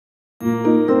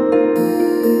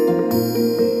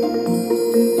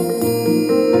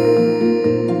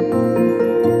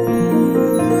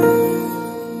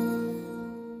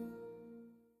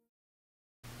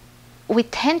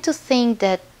tend to think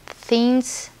that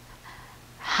things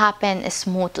happen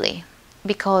smoothly,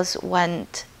 because when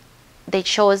they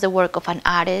show us the work of an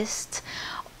artist,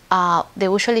 they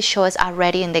usually show us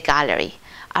already in the gallery,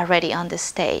 already on the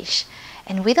stage,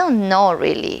 and we don't know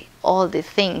really all the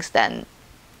things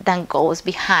that goes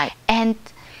behind. And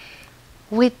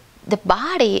with the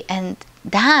body and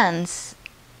dance,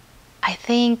 I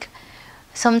think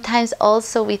sometimes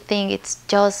also we think it's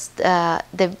just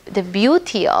the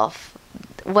beauty of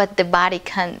what the body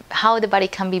can, how the body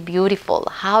can be beautiful,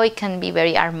 how it can be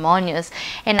very harmonious.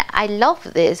 And I love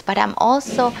this, but I'm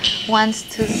also wants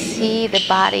to see the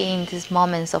body in these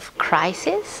moments of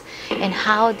crisis, and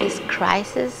how this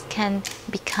crisis can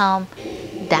become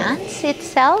dance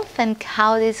itself, and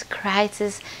how this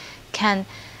crisis can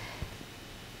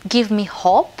give me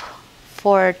hope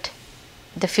for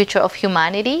the future of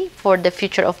humanity, for the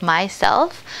future of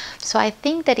myself. So I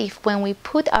think that when we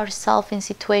put ourselves in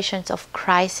situations of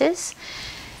crisis,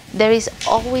 there is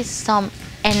always some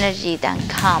energy that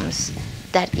comes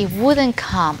that it wouldn't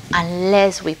come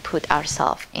unless we put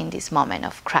ourselves in this moment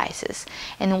of crisis.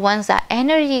 And once that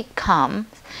energy comes,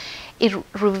 it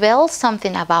reveals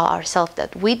something about ourselves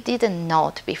that we didn't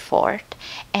know before,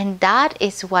 and that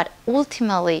is what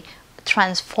ultimately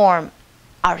transforms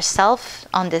ourselves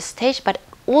on the stage, but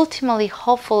ultimately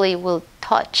hopefully will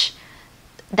touch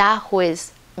that who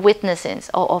is witnessing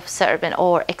or observing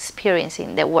or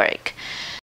experiencing the work.